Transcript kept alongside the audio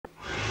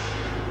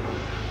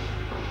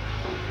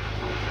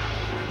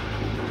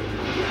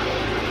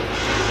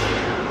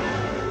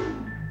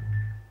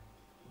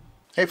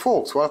Hey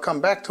folks,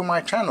 welcome back to my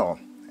channel.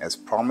 As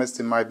promised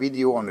in my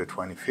video on the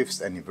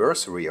 25th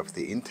anniversary of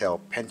the Intel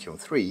Pentium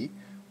III,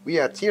 we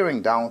are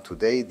tearing down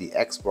today the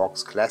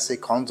Xbox Classic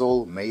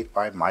console made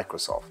by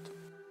Microsoft.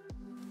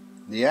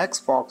 The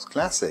Xbox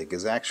Classic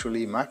is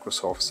actually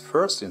Microsoft's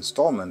first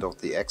installment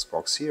of the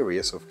Xbox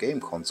series of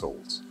game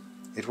consoles.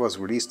 It was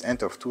released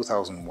end of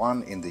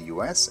 2001 in the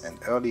US and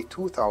early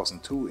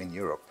 2002 in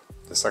Europe.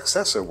 The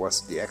successor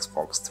was the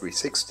Xbox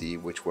 360,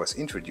 which was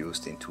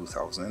introduced in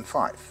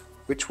 2005,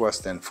 which was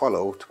then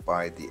followed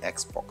by the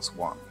Xbox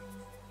One.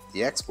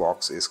 The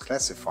Xbox is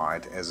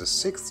classified as a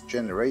 6th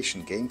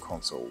generation game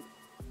console.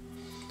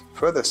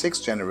 Further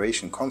 6th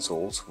generation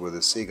consoles were the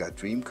Sega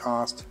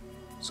Dreamcast,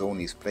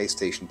 Sony's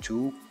PlayStation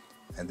 2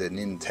 and the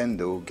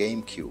Nintendo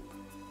GameCube.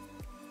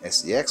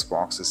 As the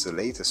Xbox is the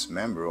latest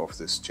member of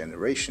this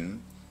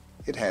generation,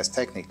 it has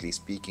technically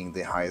speaking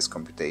the highest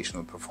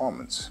computational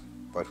performance,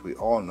 but we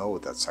all know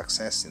that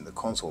success in the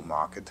console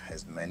market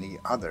has many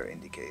other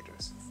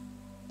indicators.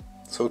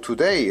 So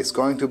today is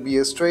going to be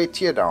a straight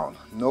teardown,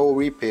 no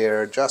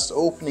repair, just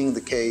opening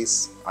the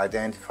case,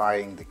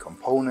 identifying the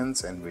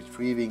components and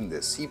retrieving the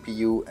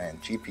CPU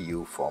and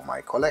GPU for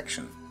my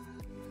collection.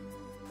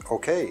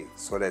 Okay,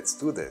 so let's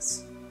do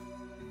this.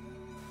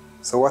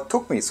 So what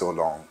took me so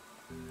long?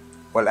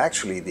 Well,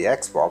 actually the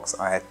Xbox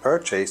I had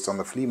purchased on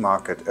the flea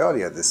market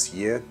earlier this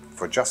year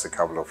for just a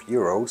couple of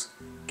euros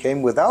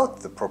came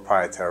without the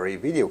proprietary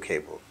video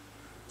cable,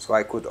 so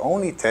I could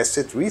only test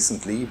it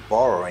recently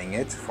borrowing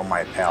it from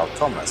my pal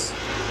Thomas.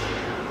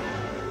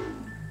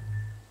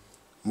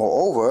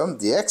 Moreover,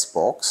 the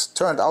Xbox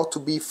turned out to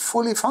be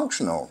fully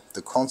functional.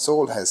 The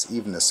console has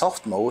even a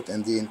soft mode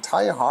and the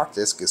entire hard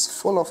disk is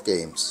full of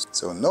games,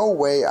 so no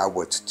way I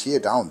would tear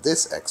down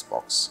this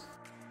Xbox.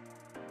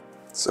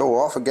 So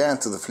off again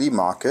to the flea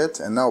market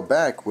and now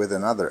back with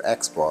another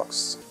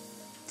Xbox.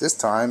 This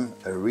time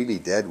a really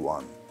dead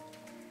one.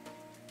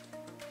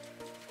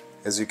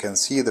 As you can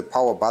see, the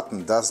power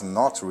button does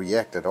not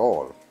react at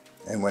all,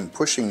 and when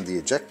pushing the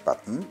eject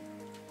button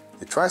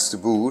it tries to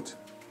boot,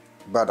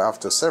 but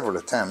after several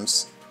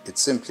attempts it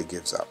simply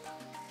gives up.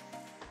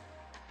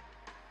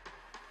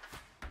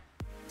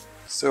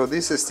 So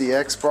this is the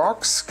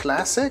Xbox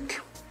Classic.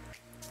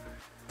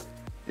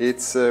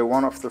 It's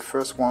one of the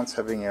first ones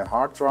having a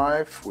hard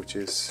drive, which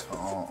is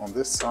on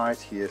this side.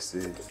 Here's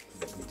the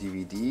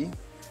DVD.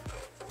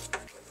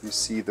 You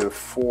see the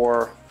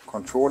 4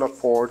 controller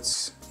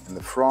ports in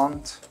the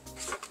front.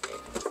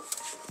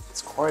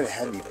 It's quite a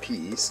heavy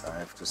piece, I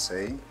have to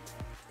say.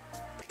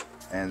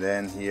 And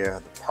then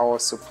here the power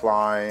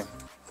supply,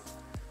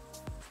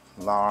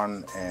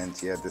 LAN, and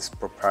yeah, this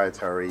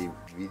proprietary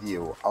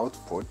video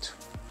output.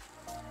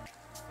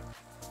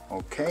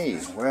 Okay,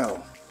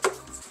 well,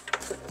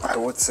 I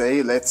would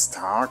say let's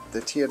start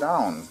the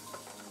teardown.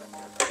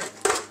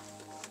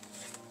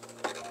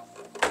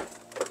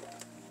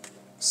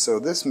 So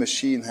this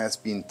machine has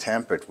been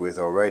tampered with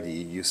already.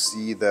 You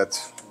see that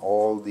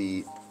all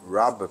the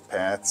rubber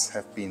pads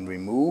have been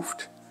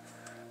removed,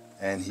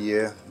 and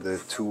here the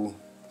 2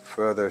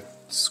 further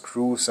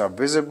screws are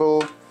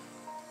visible.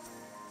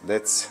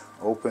 Let's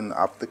open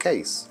up the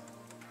case.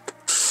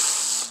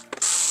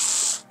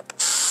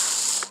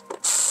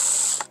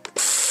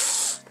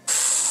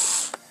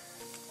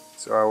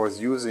 So I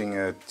was using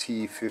a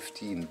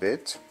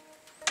T15-bit.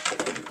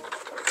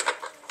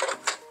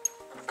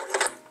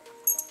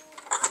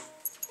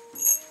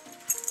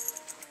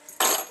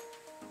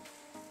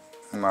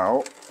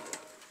 Now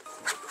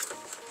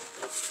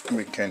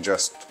we can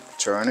just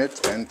turn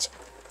it and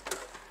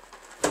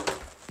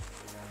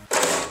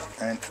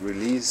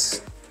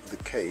release the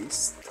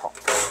case top.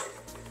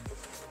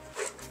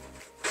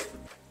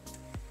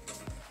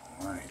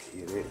 Alright,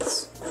 here it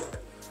is.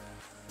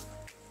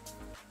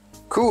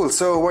 Cool,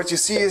 so what you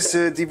see is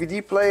a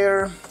DVD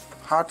player,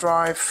 hard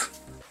drive.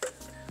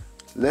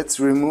 Let's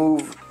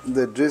remove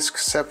the disk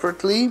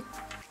separately.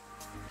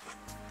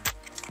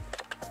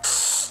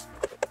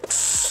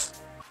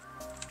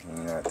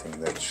 I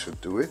think that should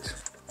do it.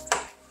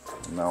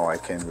 Now I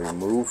can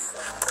remove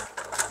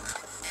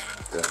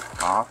the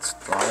hard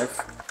drive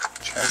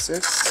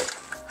chassis.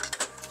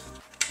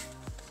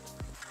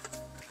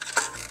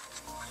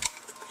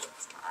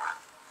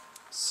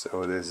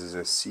 So this is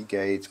a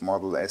Seagate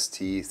Model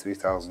ST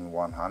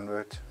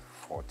 3100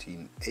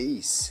 14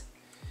 Ace.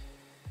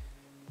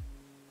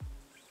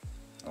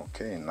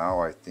 Okay, now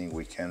I think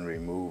we can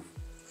remove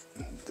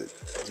the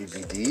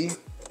DVD.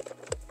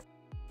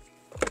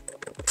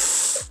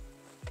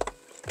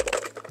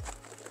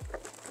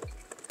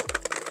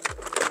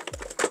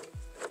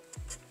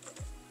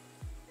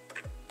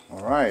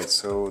 Alright,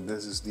 so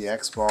this is the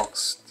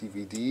Xbox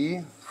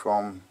DVD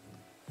from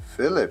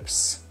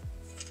Philips.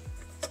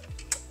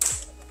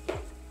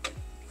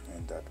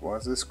 And that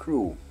was a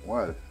screw.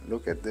 Well,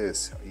 look at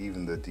this,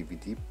 even the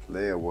DVD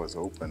player was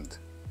opened.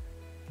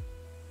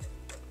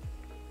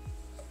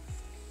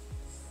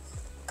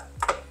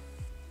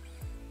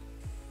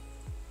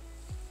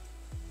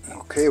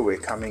 Okay, we're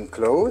coming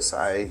close.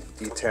 I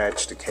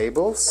detached the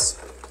cables.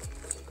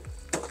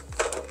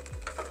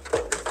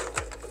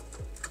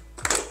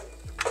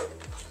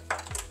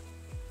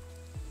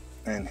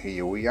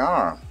 here we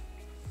are.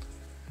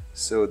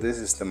 So this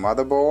is the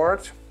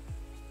motherboard,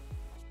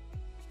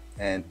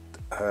 and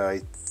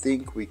I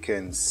think we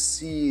can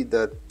see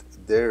that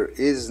there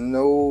is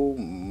no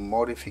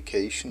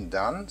modification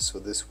done. So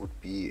this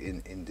would be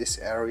in this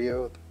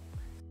area.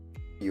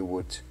 You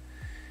would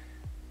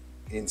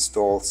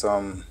install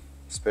some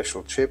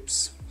special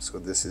chips. So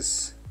this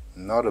is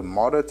not a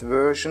modded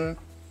version.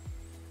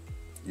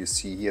 You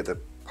see here the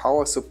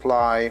power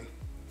supply.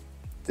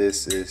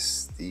 This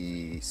is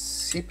the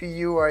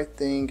CPU, I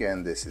think,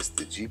 and this is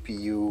the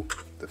GPU,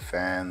 the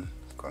fan,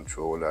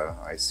 controller,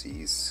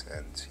 ICs,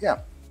 and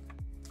yeah.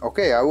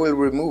 Okay, I will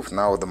remove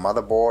now the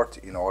motherboard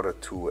in order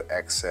to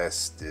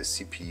access the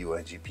CPU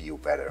and GPU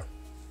better.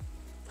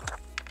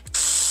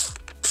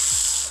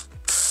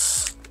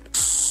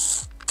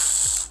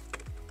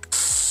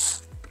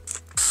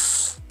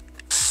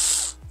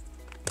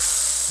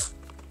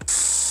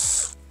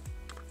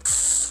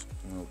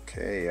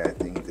 Okay, I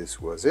think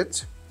this was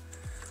it.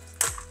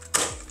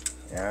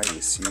 Yeah,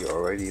 you see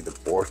already the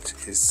board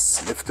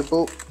is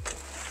liftable.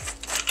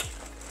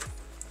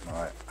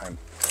 I'm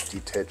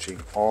detaching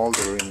all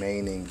the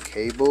remaining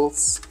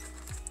cables,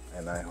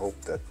 and I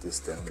hope that this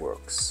then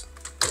works.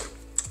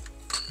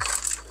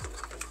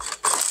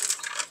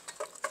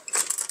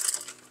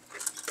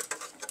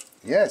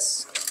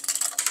 Yes,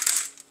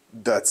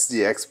 that's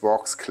the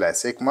Xbox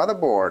Classic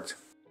motherboard.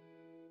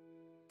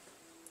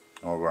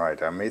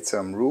 Alright, I made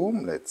some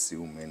room. Let's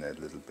zoom in a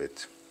little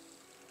bit.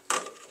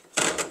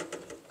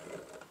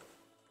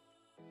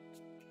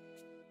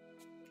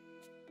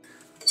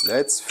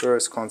 Let's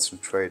first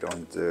concentrate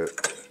on the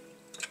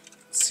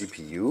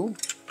CPU.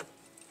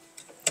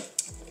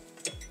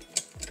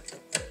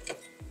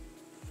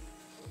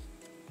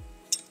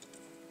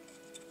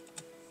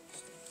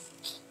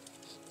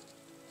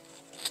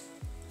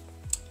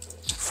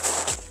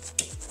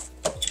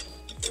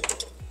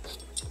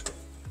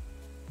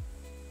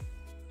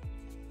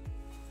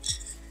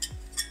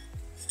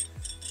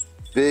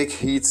 Big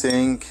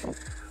heatsink,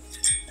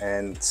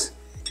 and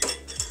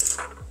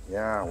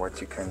yeah,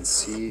 what you can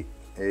see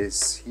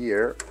is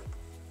here,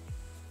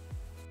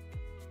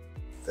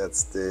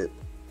 that's the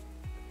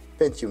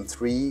Pentium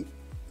III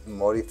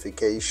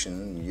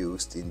modification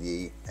used in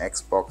the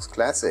Xbox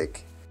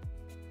Classic.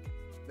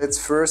 Let's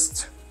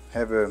first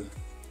have a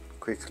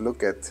quick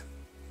look at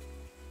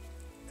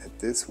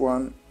this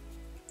one.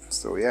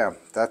 So yeah,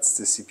 that's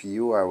the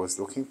CPU I was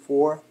looking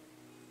for.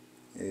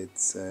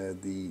 It's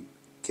the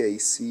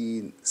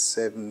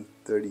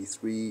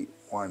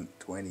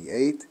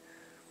KC733128.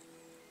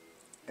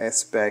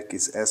 spec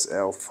is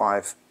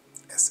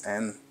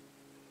SL5SN.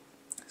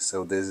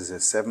 So this is a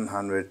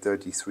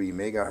 733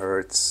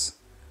 megahertz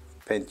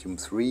Pentium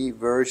 3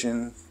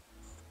 version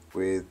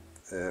with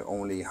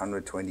only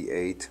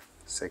 128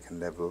 second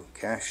level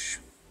cache.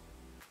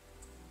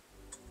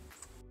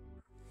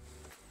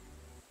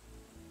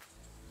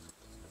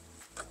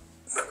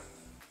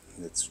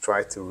 Let's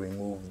try to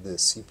remove the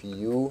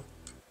CPU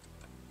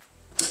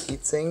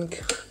heatsink.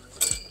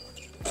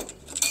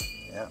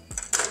 Yeah,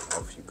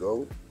 off you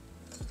go.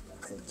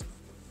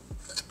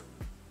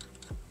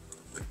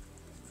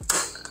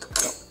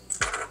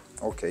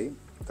 Okay,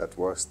 that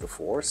was the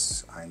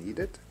force I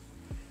needed.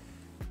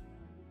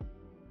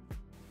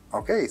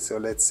 Okay, so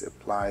let's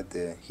apply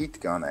the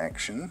heat gun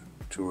action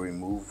to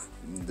remove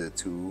the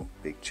two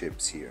big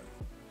chips here.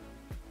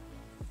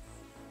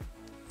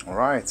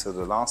 Alright, so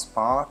the last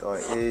part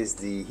is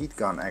the heat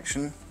gun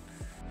action.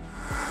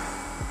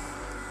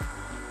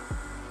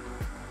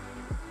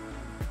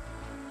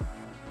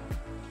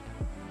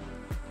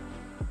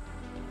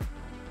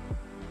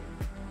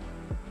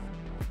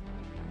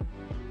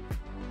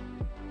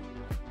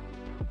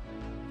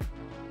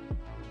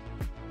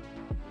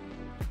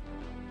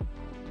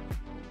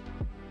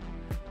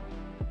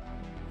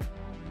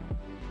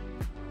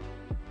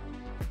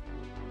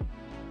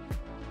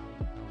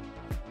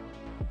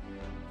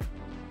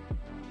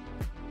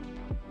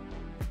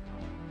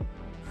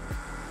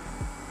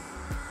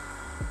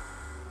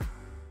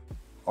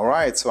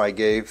 Alright, so I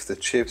gave the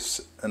chips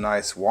a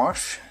nice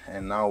wash,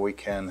 and now we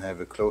can have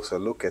a closer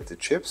look at the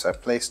chips. I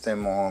placed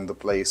them on the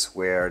place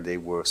where they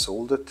were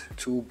soldered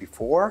to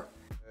before.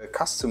 A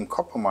custom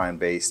Coppermine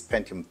based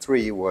Pentium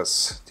 3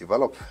 was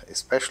developed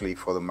especially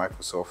for the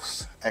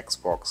Microsoft's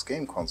Xbox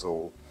game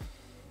console.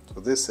 So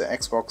this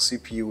Xbox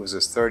CPU is a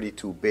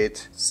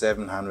 32-bit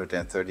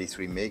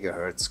 733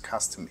 MHz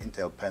custom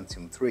Intel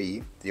Pentium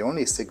 3. The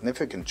only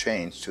significant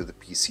change to the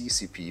PC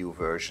CPU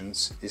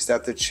versions is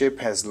that the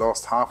chip has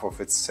lost half of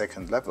its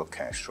second level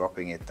cache,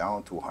 dropping it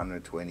down to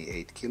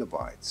 128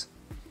 kilobytes.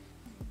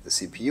 The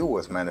CPU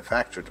was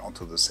manufactured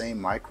onto the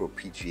same micro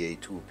PGA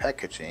 2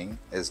 packaging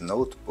as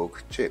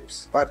notebook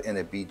chips, but in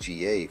a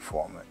BGA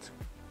format.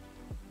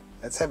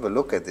 Let's have a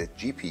look at the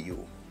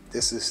GPU.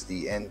 This is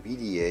the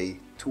NVIDIA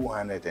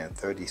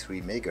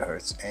 233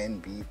 MHz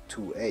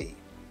NB2A.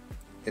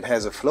 It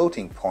has a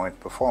floating point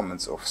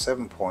performance of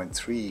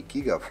 7.3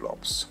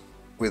 gigaflops,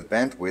 With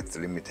bandwidth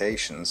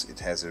limitations, it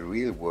has a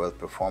real-world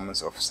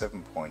performance of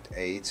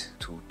 7.8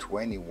 to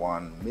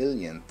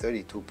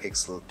 21,032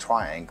 pixel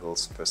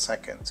triangles per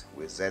second,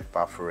 with Z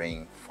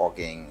buffering,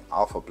 fogging,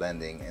 alpha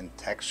blending and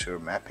texture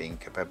mapping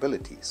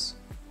capabilities.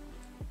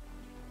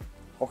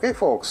 Okay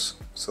folks,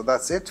 so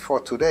that's it for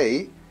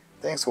today.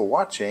 Thanks for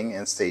watching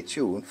and stay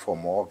tuned for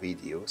more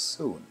videos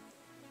soon.